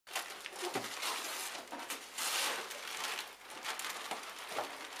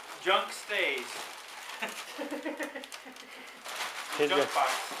Junk stays. Junk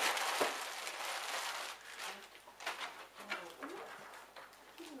box.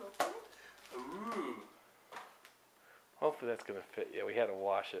 Ooh. Hopefully that's gonna fit. Yeah, we had to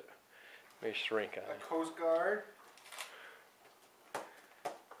wash it. May shrink on A it. Coast Guard.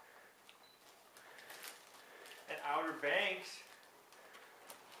 And Outer Banks.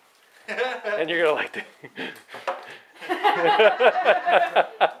 And you're gonna like it.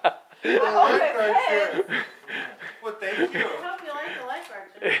 Well, thank you. I hope you like the lifeguard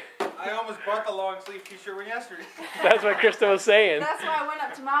shirt. I almost bought the long sleeve t-shirt one yesterday. That's what Krista was saying. That's why I went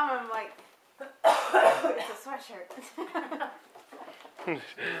up to Mom and I'm like, it's a sweatshirt.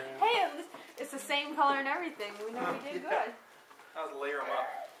 Hey, it's the same color and everything. We know we did good. I'll layer them up.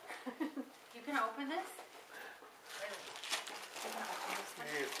 You can open this?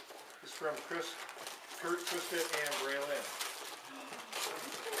 Hey, this is from Kurt, Krista, and Braylon.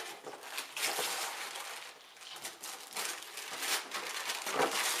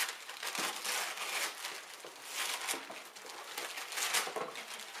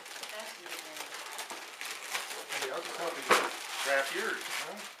 Hey, I'll just help you grab yours,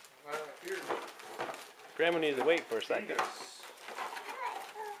 huh? Yours. Grandma needs to wait for a second.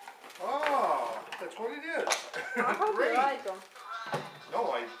 Oh, that's what it is. I hope you like them.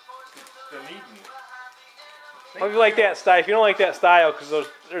 No, the needing. Hope you like that style. If you don't like that style, because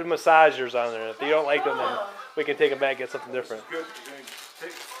there's massagers on there. If you don't like them, then we can take them back and get something different. Good. You're going to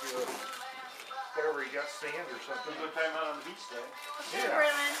take whatever you got, sand or something. Good time out on the beach day. Yeah.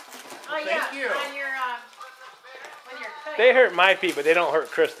 Oh, Thank yeah. you. On your, when you're cutting. They hurt my feet, but they don't hurt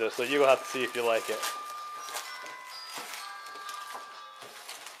Krista, so you'll have to see if you like it.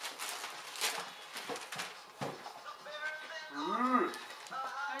 Ooh.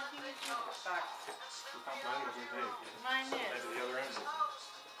 Mine is. The other end.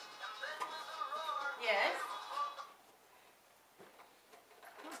 Yes.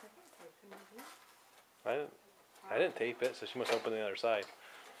 I didn't tape it, so she must open the other side.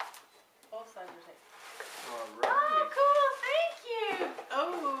 Both sides are taped. All Oh, right. cool. Thank you.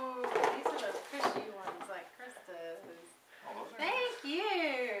 Oh, these are those cushy ones like Krista's. Oh, those are Thank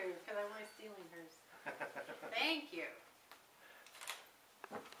you. Because I'm always stealing hers. Thank you.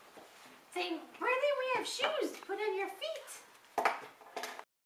 Say, Brandon, we have shoes to put on your feet.